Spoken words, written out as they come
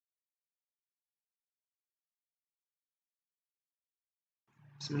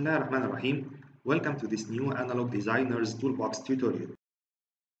Bismillahirrahmanirrahim. Welcome to this new Analog Designers Toolbox tutorial.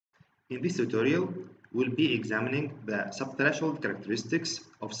 In this tutorial, we'll be examining the subthreshold characteristics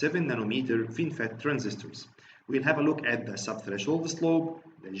of 7 nanometer FinFET transistors. We'll have a look at the subthreshold slope,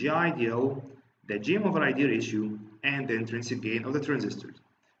 the GIDL, the GM over ID ratio, and the intrinsic gain of the transistors.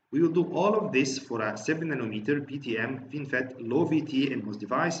 We will do all of this for a 7 nanometer PTM FinFET low VT NMOS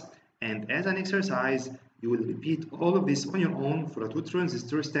device, and as an exercise, you will repeat all of this on your own for a 2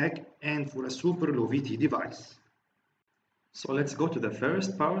 transistor stack and for a super low VT device. So let's go to the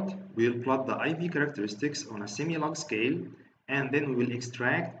first part. We'll plot the IV characteristics on a semi-log scale, and then we will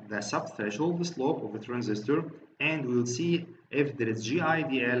extract the subthreshold slope of the transistor, and we'll see if there is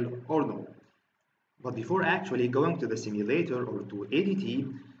GIDL or no. But before actually going to the simulator or to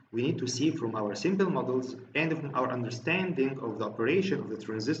ADT, we need to see from our simple models and from our understanding of the operation of the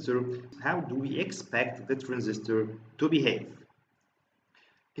transistor, how do we expect the transistor to behave.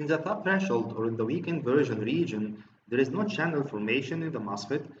 In the subthreshold or in the weak inversion region, there is no channel formation in the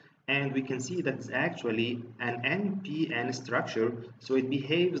MOSFET, and we can see that it's actually an NPN structure, so it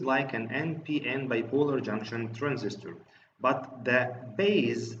behaves like an NPN bipolar junction transistor. But the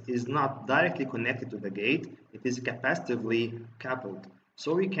base is not directly connected to the gate, it is capacitively coupled.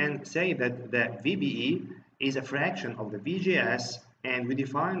 So we can say that the VBE is a fraction of the VGS, and we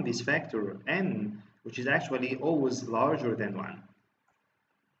define this factor n, which is actually always larger than 1.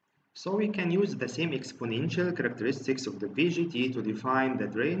 So we can use the same exponential characteristics of the VGT to define the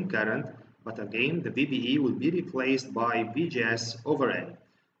drain current, but again the VBE will be replaced by VGS over N.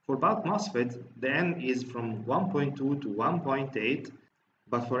 For bulk MOSFET, the N is from 1.2 to 1.8,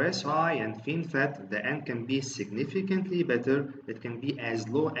 but for SI and FinFET, the N can be significantly better. It can be as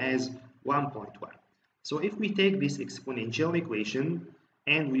low as 1.1. So if we take this exponential equation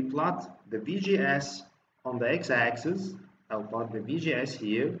and we plot the VGS on the x-axis, I'll plot the VGS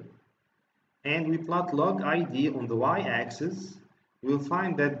here, and we plot log ID on the y-axis, we'll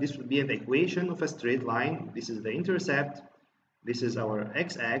find that this would be an equation of a straight line. This is the intercept, this is our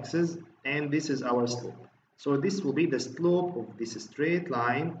x-axis, and this is our slope. So this will be the slope of this straight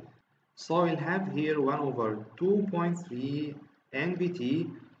line. So we'll have here 1 over 2.3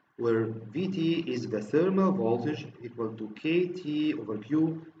 NVT, where VT is the thermal voltage equal to KT over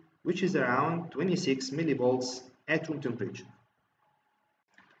Q, which is around 26 millivolts at room temperature.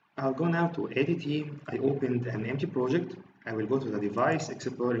 I'll go now to ADT. I opened an empty project. I will go to the device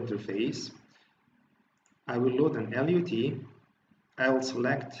Explorer interface. I will load an LUT. I will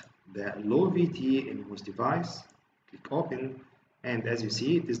select the low VT NMOS device, click open, and as you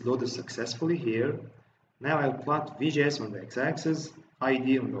see, it is loaded successfully here. Now I'll plot VGS on the x-axis,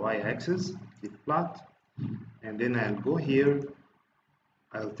 ID on the y-axis, click plot, and then I'll go here,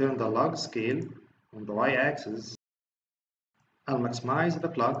 I'll turn the log scale on the y-axis, I'll maximize the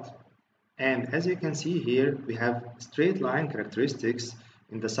plot, and as you can see here, we have straight line characteristics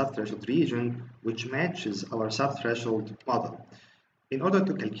in the subthreshold region, which matches our subthreshold model. In order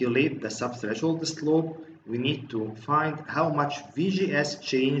to calculate the subthreshold slope, we need to find how much VGS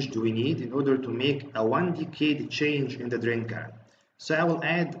change do we need in order to make a 1 decade change in the drain current. So I will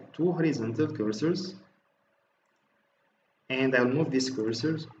add 2 horizontal cursors, and I'll move these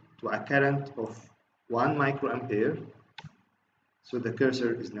cursors to a current of 1 microampere. So the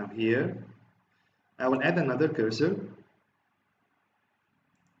cursor is now here. I will add another cursor.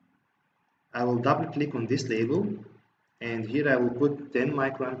 I will double click on this label, and here I will put 10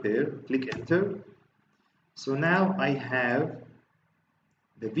 microampere, click enter. So now I have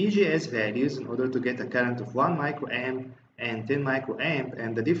the VGS values in order to get a current of 1 microamp and 10 microamp,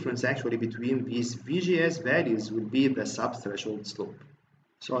 and the difference actually between these VGS values will be the subthreshold slope.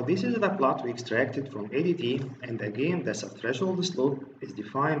 So this is the plot we extracted from ADT, and again the subthreshold slope is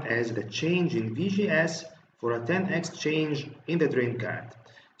defined as the change in VGS for a 10x change in the drain current.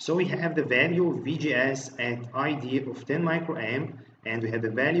 So we have the value of VGS at ID of 10 microamp, and we have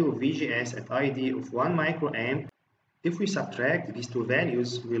the value of VGS at ID of 1 microamp. If we subtract these 2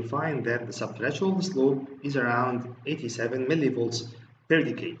 values, we'll find that the subthreshold slope is around 87 millivolts per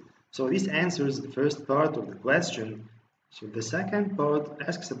decade. So this answers the first part of the question. So the second part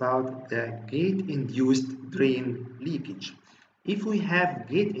asks about the gate-induced drain leakage. If we have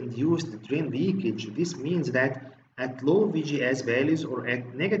gate-induced drain leakage, this means that at low VGS values or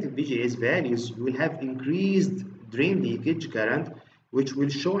at negative VGS values, we will have increased drain leakage current, which will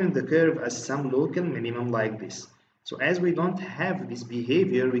show in the curve as some local minimum like this. So as we don't have this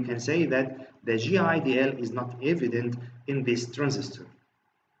behavior, we can say that the GIDL is not evident in this transistor.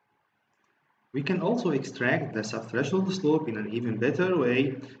 We can also extract the subthreshold slope in an even better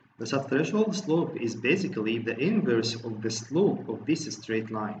way The subthreshold slope is basically the inverse of the slope of this straight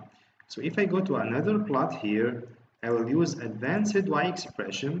line. So if I go to another plot here, I will use advanced y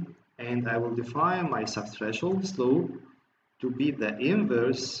expression and I will define my subthreshold slope to be the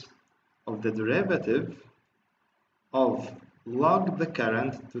inverse of the derivative of log the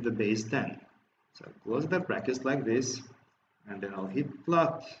current to the base 10. So close the brackets like this, and then I'll hit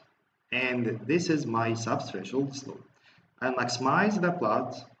plot, and this is my subthreshold slope. I'll maximize the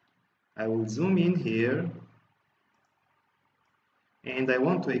plot. I will zoom in here, and I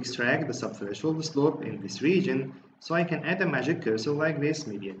want to extract the subthreshold slope in this region, so I can add a magic cursor like this,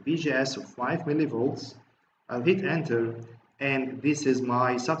 maybe a VGS of 5 millivolts. I'll hit enter, and this is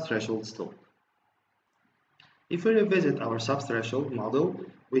my subthreshold slope. If we revisit our subthreshold model,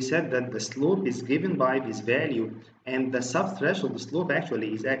 we said that the slope is given by this value, and the subthreshold slope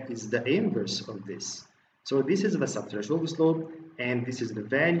actually is the inverse of this. So this is the subthreshold slope, and this is the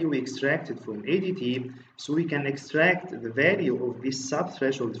value we extracted from ADT, so we can extract the value of this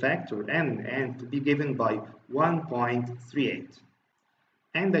subthreshold factor n, and to be given by 1.38.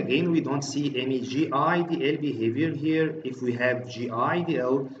 And again, we don't see any GIDL behavior here. If we have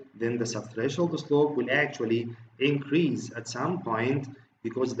GIDL, then the subthreshold slope will actually increase at some point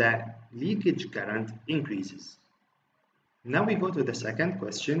because the leakage current increases. Now we go to the second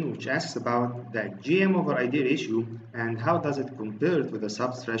question, which asks about the GM over ID ratio and how does it compare to the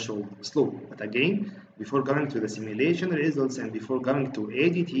subthreshold slope. But again, before going to the simulation results and before going to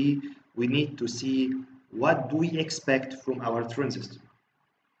ADT, we need to see what do we expect from our transistor.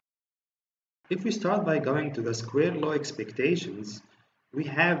 If we start by going to the square law expectations, we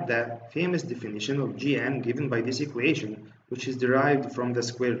have the famous definition of GM given by this equation, which is derived from the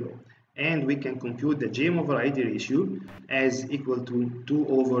square law. And we can compute the GM over ID ratio as equal to 2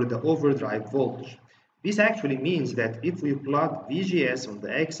 over the overdrive voltage. This actually means that if we plot VGS on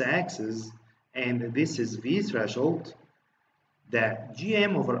the x-axis, and this is V threshold, the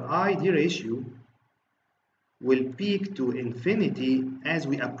GM over ID ratio will peak to infinity as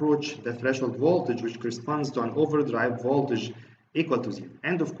we approach the threshold voltage, which corresponds to an overdrive voltage equal to 0.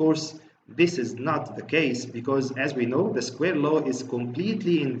 And of course, this is not the case because, as we know, the square law is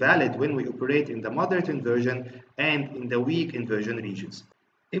completely invalid when we operate in the moderate inversion and in the weak inversion regions.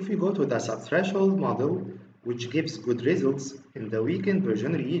 If we go to the subthreshold model, which gives good results in the weak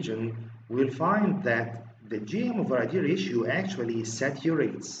inversion region, we'll find that the GM over ID ratio actually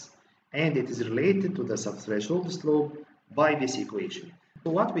saturates, and it is related to the subthreshold slope by this equation. So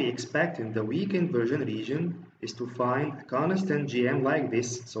what we expect in the weak inversion region is to find a constant GM like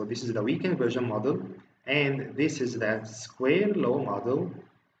this. So this is the weak inversion model, and this is the square law model.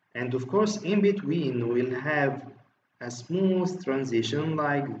 And of course, in between, we'll have a smooth transition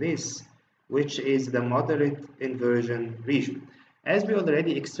like this, which is the moderate inversion region. As we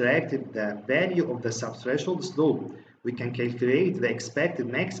already extracted the value of the subthreshold slope, we can calculate the expected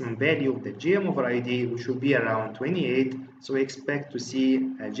maximum value of the GM over ID, which will be around 28. So we expect to see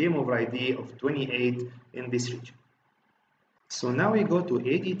a GM over ID of 28 in this region. So now we go to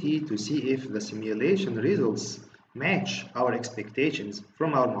ADT to see if the simulation results match our expectations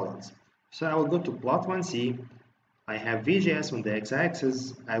from our models. So I will go to plot 1C. I have VGS on the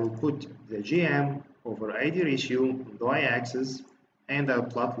x-axis. I will put the GM over ID ratio on the y-axis, and I'll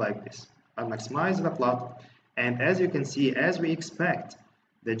plot like this. I'll maximize the plot. And as you can see, as we expect,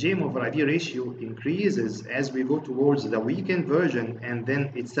 the GM over ID ratio increases as we go towards the weak inversion, and then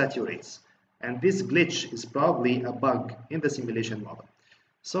it saturates. And this glitch is probably a bug in the simulation model.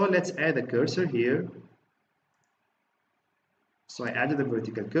 So let's add a cursor here. So I added the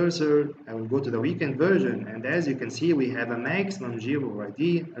vertical cursor. I will go to the weak inversion, and as you can see, we have a maximum GM over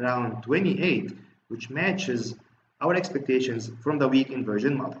ID around 28, which matches our expectations from the weak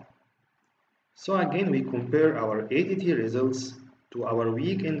inversion model. So again, we compare our ADT results to our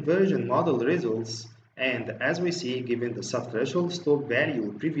weak inversion model results, and as we see, given the subthreshold slope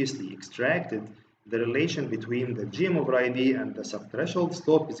value previously extracted, the relation between the GM over ID and the subthreshold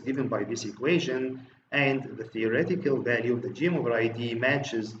slope is given by this equation, and the theoretical value of the GM over ID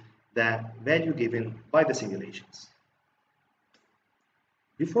matches the value given by the simulations.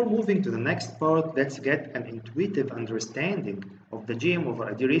 Before moving to the next part, let's get an intuitive understanding of the GM over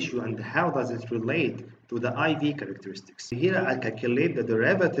ID ratio and how does it relate to the IV characteristics. Here I'll calculate the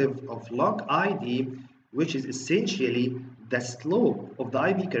derivative of log ID, which is essentially the slope of the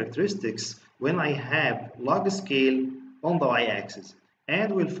IV characteristics when I have log scale on the y-axis.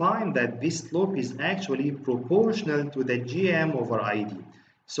 And we'll find that this slope is actually proportional to the GM over ID.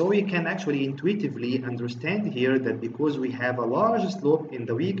 So we can actually intuitively understand here that because we have a large slope in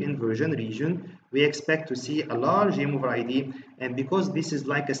the weak inversion region, we expect to see a large M over ID, and because this is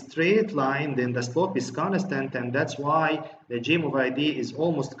like a straight line, then the slope is constant, and that's why the GM over ID is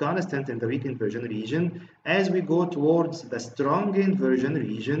almost constant in the weak inversion region. As we go towards the strong inversion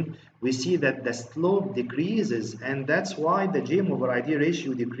region, we see that the slope decreases, and that's why the GM over ID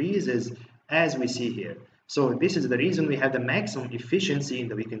ratio decreases, as we see here. So this is the reason we have the maximum efficiency in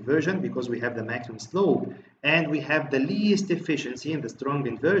the weak inversion, because we have the maximum slope, and we have the least efficiency in the strong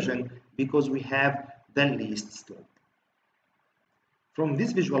inversion because we have the least slope. From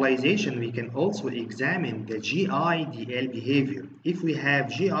this visualization, we can also examine the GIDL behavior. If we have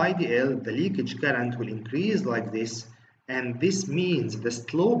GIDL, the leakage current will increase like this, and this means the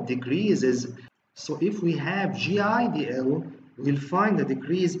slope decreases. So if we have GIDL, we'll find a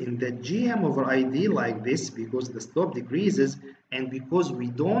decrease in the GM over ID like this because the slope decreases, and because we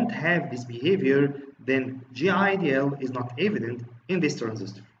don't have this behavior, then GIDL is not evident in this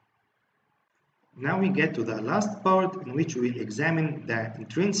transistor. Now we get to the last part, in which we will examine the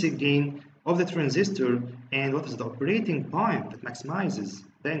intrinsic gain of the transistor and what is the operating point that maximizes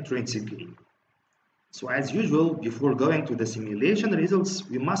the intrinsic gain. So as usual, before going to the simulation results,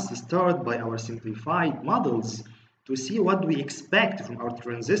 we must start by our simplified models to see what we expect from our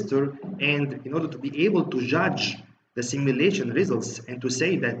transistor, and in order to be able to judge the simulation results and to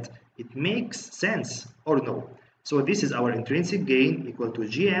say that it makes sense or no. So this is our intrinsic gain equal to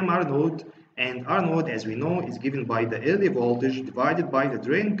GM R node, and R node, as we know, is given by the early voltage divided by the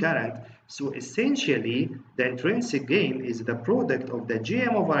drain current. So essentially, the intrinsic gain is the product of the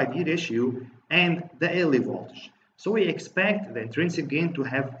GM over ID ratio and the early voltage. So we expect the intrinsic gain to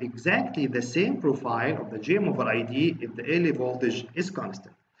have exactly the same profile of the GM over ID if the early voltage is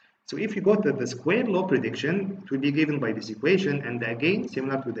constant. So if you go to the square law prediction, it will be given by this equation, and again,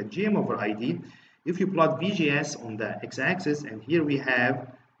 similar to the GM over ID, if you plot VGS on the x-axis, and here we have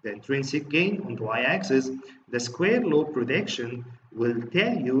the intrinsic gain on the y-axis, the square law prediction will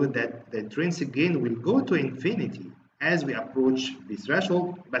tell you that the intrinsic gain will go to infinity as we approach this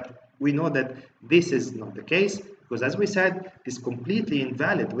threshold, but we know that this is not the case, because as we said, it's completely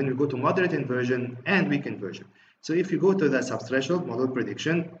invalid when we go to moderate inversion and weak inversion. So if you go to the subthreshold model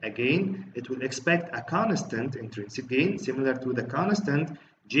prediction, again, it will expect a constant intrinsic gain similar to the constant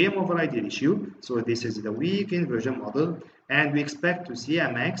GM over ID ratio. So this is the weak inversion model, and we expect to see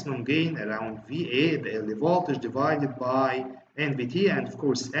a maximum gain around VA, the early voltage, divided by NVT, and of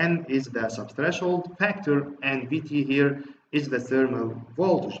course N is the subthreshold factor, and VT here is the thermal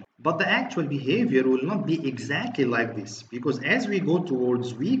voltage. But the actual behavior will not be exactly like this, because as we go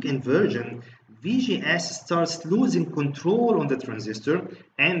towards weak inversion, VGS starts losing control on the transistor,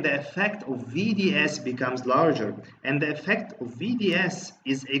 and the effect of VDS becomes larger. And the effect of VDS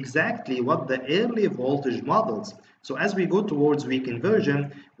is exactly what the early voltage models. So as we go towards weak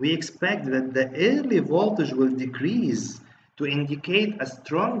inversion, we expect that the early voltage will decrease to indicate a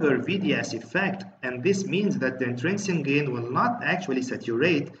stronger VDS effect, and this means that the intrinsic gain will not actually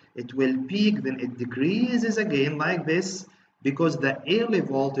saturate, it will peak, then it decreases again like this, because the early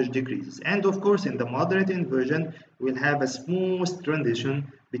voltage decreases. And of course, in the moderate inversion, we'll have a smooth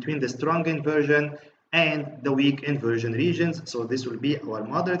transition between the strong inversion and the weak inversion regions. So this will be our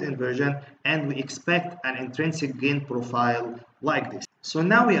moderate inversion, and we expect an intrinsic gain profile like this. So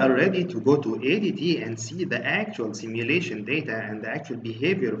now we are ready to go to ADT and see the actual simulation data and the actual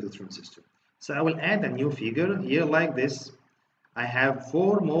behavior of the transistor. So I will add a new figure here like this. I have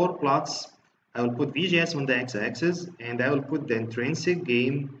 4 more plots. I will put VGS on the x-axis, and I will put the intrinsic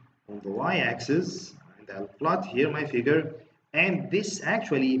gain on the y-axis, and I'll plot here my figure, and this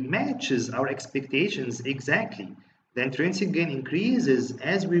actually matches our expectations exactly. The intrinsic gain increases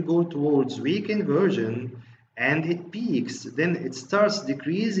as we go towards weak inversion, and it peaks, then it starts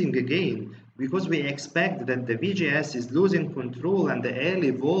decreasing again, because we expect that the VGS is losing control and the early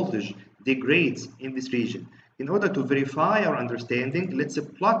voltage degrades in this region. In order to verify our understanding, let's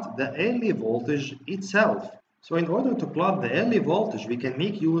plot the early voltage itself. So in order to plot the early voltage, we can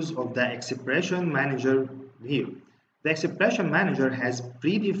make use of the expression manager here. The expression manager has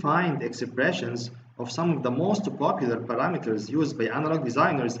predefined expressions of some of the most popular parameters used by analog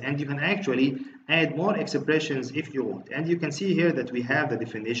designers, and you can actually add more expressions if you want. And you can see here that we have the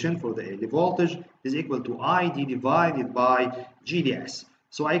definition for the early voltage is equal to ID divided by GDS.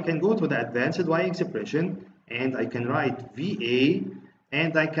 So I can go to the advanced Y expression, and I can write VA,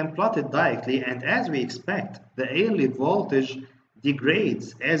 and I can plot it directly, and as we expect, the early voltage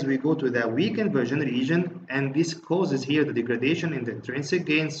degrades as we go to the weak inversion region, and this causes here the degradation in the intrinsic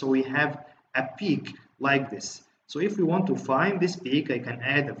gain, so we have a peak like this. So if we want to find this peak, I can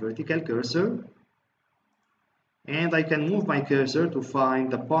add a vertical cursor, and I can move my cursor to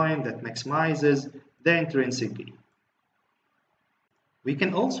find the point that maximizes the intrinsic gain. We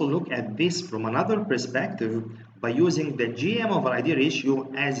can also look at this from another perspective by using the GM/ID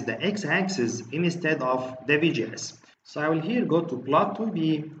ratio as the x-axis instead of the VGS. So I will here go to plot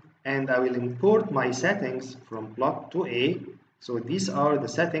 2B and I will import my settings from plot 2A. So these are the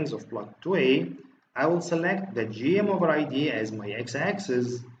settings of plot 2A. I will select the GM/ID as my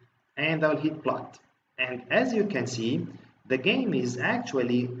x-axis and I'll hit plot. And as you can see, the gain is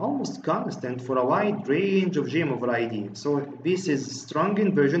actually almost constant for a wide range of GM/ID. So this is strong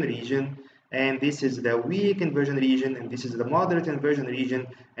inversion region, and this is the weak inversion region, and this is the moderate inversion region,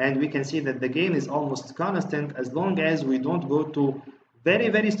 and we can see that the gain is almost constant as long as we don't go to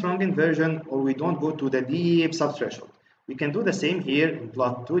very strong inversion or we don't go to the deep subthreshold. We can do the same here in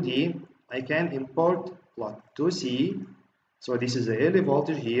plot 2D. I can import plot 2C. So this is the early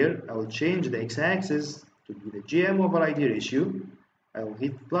voltage here. I will change the x-axis to be the GM/ID ratio. I will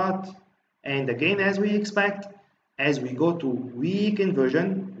hit plot, and again, as we expect, as we go to weak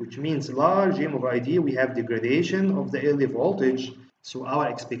inversion, which means large GM/ID, we have degradation of the early voltage, so our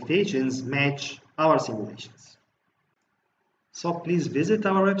expectations match our simulations. So please visit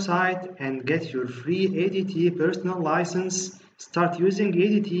our website and get your free ADT personal license. Start using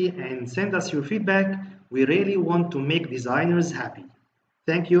ADT and send us your feedback. We really want to make designers happy.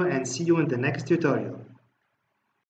 Thank you and see you in the next tutorial.